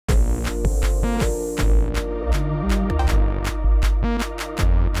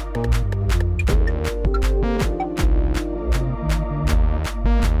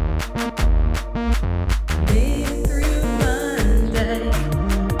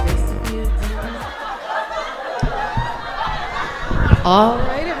All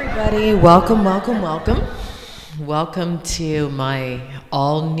right, everybody, welcome, welcome, welcome. Welcome to my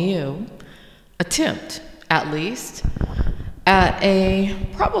all-new attempt, at least, at a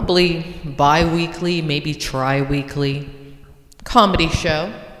probably bi-weekly, maybe tri-weekly comedy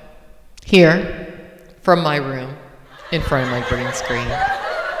show here from my room in front of my green screen,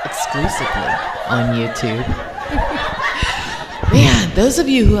 exclusively on YouTube. Man, those of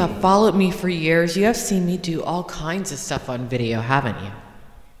you who have followed me for years, you have seen me do all kinds of stuff on video, haven't you?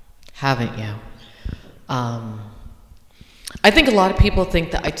 Haven't you? I think a lot of people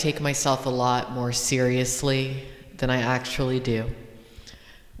think that I take myself a lot more seriously than I actually do,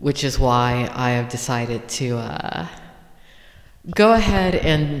 which is why I have decided to go ahead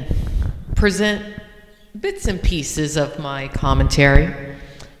and present bits and pieces of my commentary,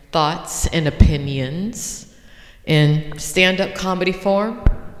 thoughts, and opinions in stand-up comedy form,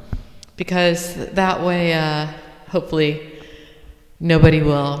 because that way hopefully nobody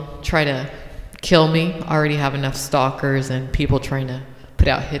will try to kill me. I already have enough stalkers and people trying to put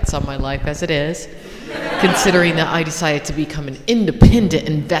out hits on my life as it is, considering that I decided to become an independent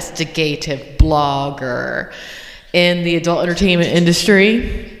investigative blogger in the adult entertainment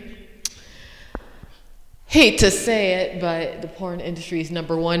industry. Hate to say it, but the porn industry's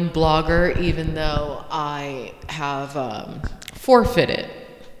 #1 blogger, even though I have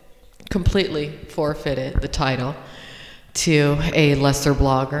completely forfeited the title to a lesser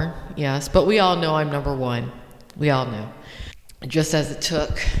blogger, yes. But we all know I'm #1. We all know. Just as it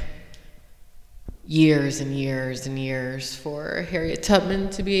took years and years and years for Harriet Tubman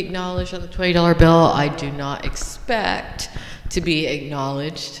to be acknowledged on the $20 bill, I do not expect to be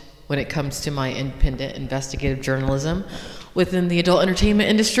acknowledged when it comes to my independent investigative journalism within the adult entertainment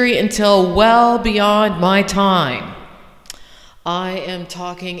industry until well beyond my time. I am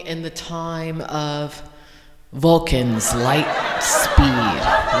talking in the time of Vulcan's light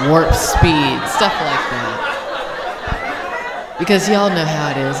speed, warp speed, stuff like that. Because y'all know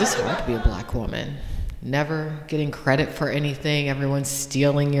how it is. It's hard to be a black woman. Never getting credit for anything. Everyone's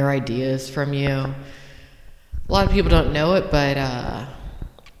stealing your ideas from you. A lot of people don't know it, but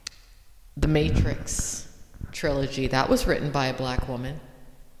the Matrix trilogy, that was written by a black woman.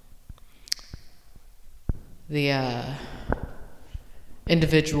 The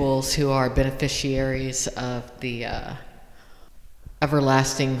individuals who are beneficiaries of the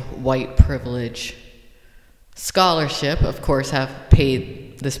everlasting white privilege scholarship, of course, have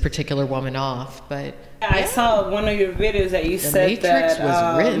paid this particular woman off. But I saw one of your videos that you said that The Matrix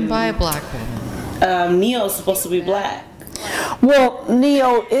was written by a black woman. Neo's supposed to be black. Well,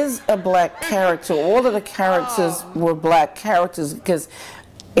 Neo is a black character. All of the characters were black characters, because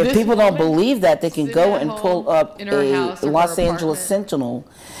if people don't believe that, they can go and pull up a Los Angeles Sentinel.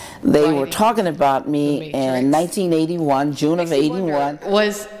 They were talking about me in 1981, June of 81.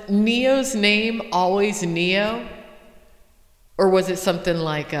 Was Neo's name always Neo? Or was it something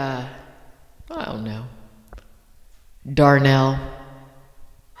like, I don't know, Darnell,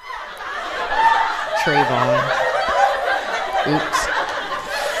 Trayvon? Oops.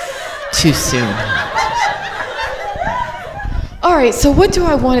 Too soon. All right, so what do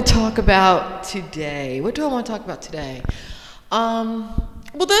I want to talk about today? What do I want to talk about today? Well,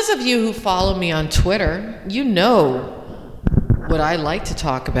 those of you who follow me on Twitter, you know what I like to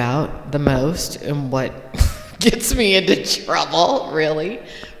talk about the most and what gets me into trouble, really.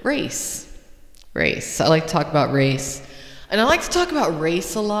 Race. Race. I like to talk about race. And I like to talk about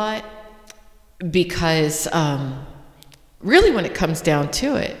race a lot because really, when it comes down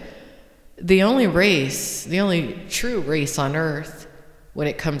to it, the only true race on Earth when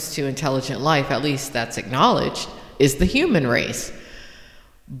it comes to intelligent life, at least that's acknowledged, is the human race.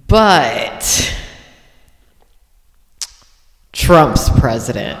 But Trump's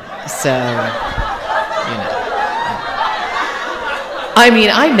president, so, you know. I mean,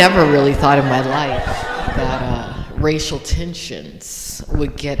 I never really thought in my life that racial tensions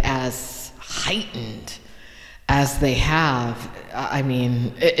would get as heightened as they have. I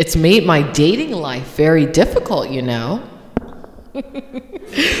mean, it's made my dating life very difficult, you know.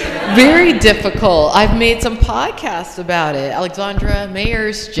 Very difficult. I've made some podcasts about it. Alexandra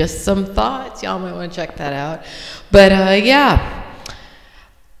Mayers, Just Some Thoughts. Y'all might want to check that out. But yeah,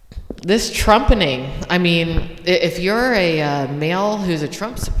 this Trumpening. I mean, if you're a male who's a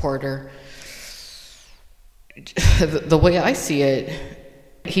Trump supporter, the way I see it,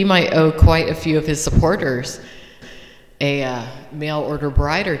 he might owe quite a few of his supporters a mail order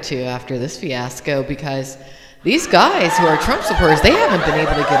bride or two after this fiasco, because these guys who are Trump supporters, they haven't been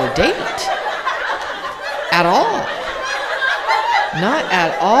able to get a date at all. Not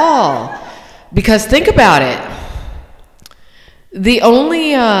at all. Because think about it. The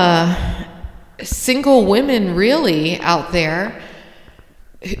only single women really out there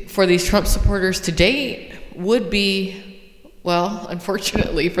for these Trump supporters to date would be, well,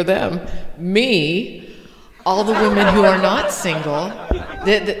 unfortunately for them, me. All the women who are not single,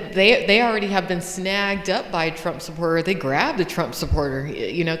 they already have been snagged up by a Trump supporter. They grabbed a Trump supporter,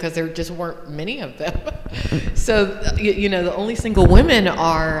 you know, because there just weren't many of them. So, you know, the only single women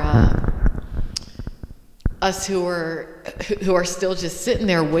are us who are still just sitting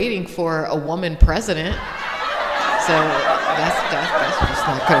there waiting for a woman president. So that's just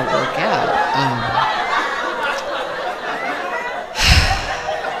not going to work out.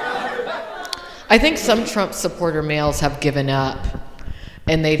 I think some Trump supporter males have given up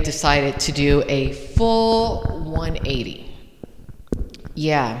and they've decided to do a full 180.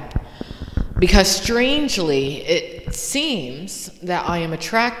 Yeah, because strangely, it seems that I am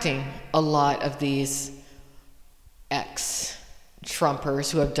attracting a lot of these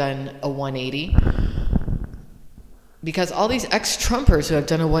ex-Trumpers who have done a 180. Because all these ex-Trumpers who have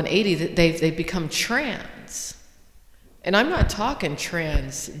done a 180, they've become trans. And I'm not talking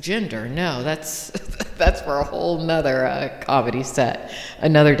transgender. No, that's for a whole nother comedy set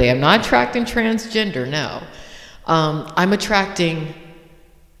another day. I'm not attracting transgender. No, I'm attracting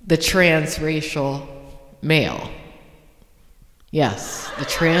the transracial male. Yes, the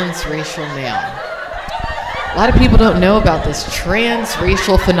transracial male. A lot of people don't know about this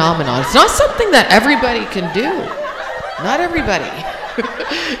transracial phenomenon. It's not something that everybody can do. Not everybody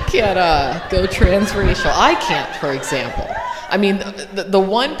can't go transracial. I can't, for example. I mean, the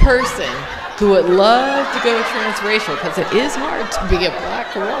one person who would love to go transracial, because it is hard to be a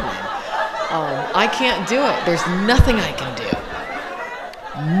black woman, I can't do it. There's nothing I can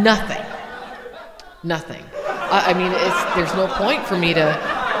do. Nothing. Nothing. I mean, there's no point for me to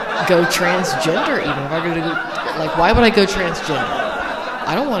go transgender even. If I go to, like, why would I go transgender?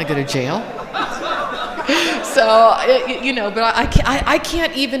 I don't want to go to jail. So, you know, but I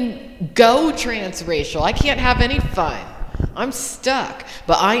can't even go transracial. I can't have any fun. I'm stuck.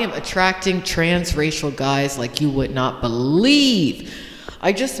 But I am attracting transracial guys like you would not believe.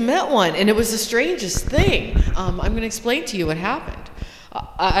 I just met one, and it was the strangest thing. I'm going to explain to you what happened.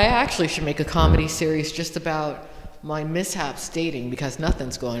 I actually should make a comedy series just about my mishaps dating, because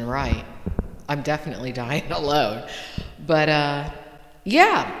nothing's going right. I'm definitely dying alone. But,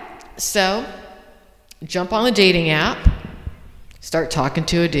 yeah. So, jump on the dating app, start talking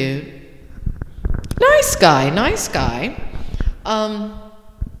to a dude. Nice guy.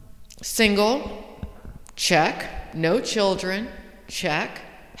 Single, check. No children, check.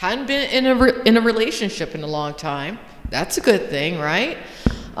 Hadn't been in a relationship in a long time. That's a good thing, right?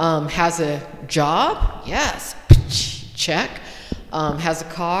 Has a job? Yes. Check. Has a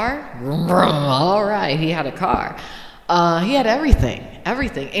car? All right, he had a car. He had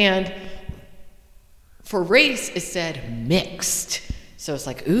everything. And for race, it said mixed. So it's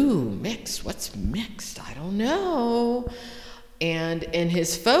like, ooh, mixed. What's mixed? I don't know. And in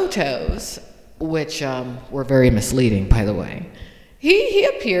his photos, which were very misleading, by the way, he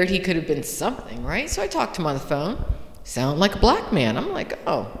appeared he could have been something, right? So I talked to him on the phone. Sound like a black man. I'm like,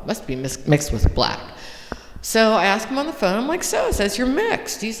 oh, must be mixed with black. So I asked him on the phone. I'm like, so it says you're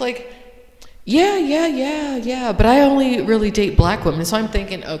mixed. He's like, yeah, but I only really date black women. So I'm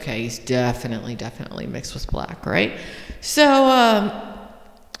thinking, okay, he's definitely mixed with black, right? So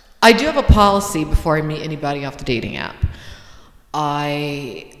I do have a policy before I meet anybody off the dating app.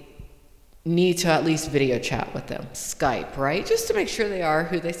 I need to at least video chat with them. Skype, right? Just to make sure they are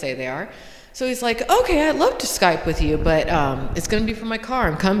who they say they are. So he's like, okay, I'd love to Skype with you, but it's going to be from my car.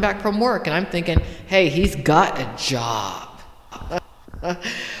 I'm coming back from work. And I'm thinking, hey, he's got a job.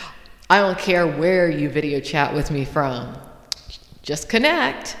 I don't care where you video chat with me from. Just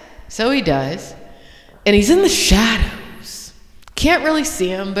connect. So he does. And he's in the shadows. Can't really see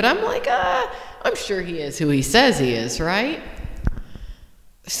him, but I'm like, I'm sure he is who he says he is, right?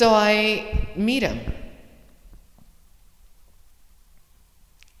 So I meet him.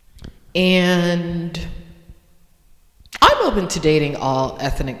 And I'm open to dating all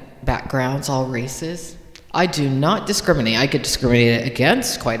ethnic backgrounds, all races. I do not discriminate. I get discriminated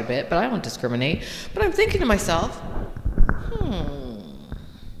against quite a bit, but I don't discriminate. But I'm thinking to myself,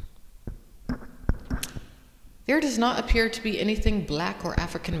 there does not appear to be anything black or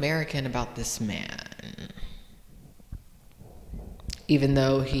African American about this man. Even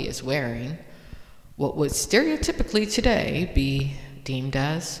though he is wearing what would stereotypically today be deemed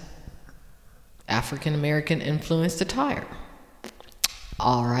as African American influenced attire.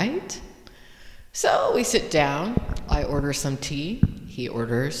 All right. So we sit down. I order some tea. He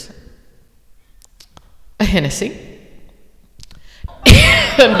orders a Hennessy.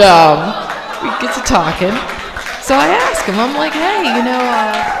 And we get to talking. So I ask him, I'm like, hey,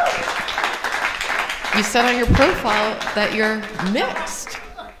 you said on your profile that you're mixed.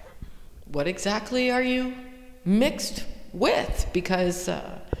 What exactly are you mixed with? Because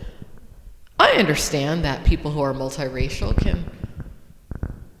I understand that people who are multiracial can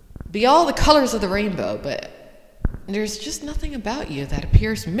be all the colors of the rainbow, but there's just nothing about you that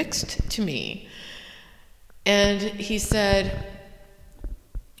appears mixed to me. And he said,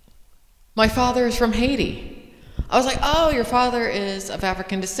 my father is from Haiti. I was like, oh, your father is of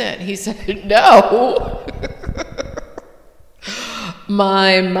African descent. He said, no.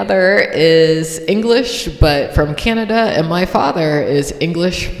 My mother is English, but from Canada, and my father is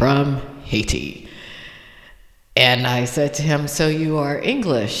English from Haiti. And I said to him, so you are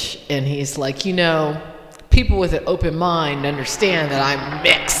English? And he's like, people with an open mind understand that I'm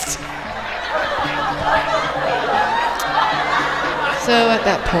mixed. So at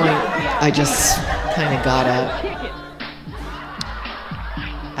that point, I just kind of got up.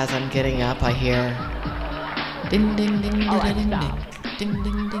 As I'm getting up, I hear ding, ding, ding, ding, ding, ding, ding,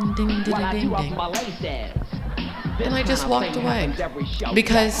 ding, ding, ding, ding, ding, ding. And I just walked away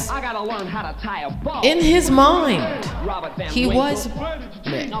because in his mind, he was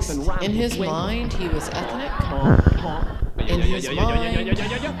mixed. In his mind, he was ethnic. In his mind,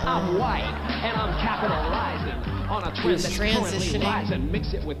 I'm white and I'm capitalizing on a trend that's transitioning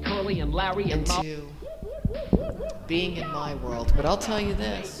into being in my world. But I'll tell you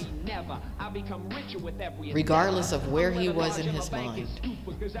this, regardless of where he was in his mind,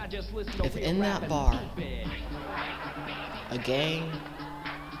 if in that bar, a gang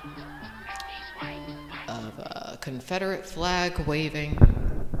of Confederate flag waving,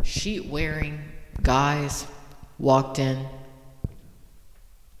 sheet wearing guys walked in,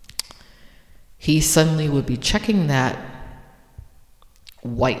 he suddenly would be checking that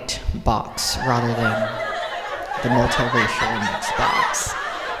white box rather than the multiracial mixed box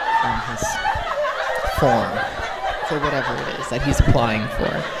on his form for whatever it is that he's applying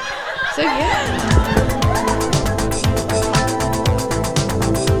for. So yeah.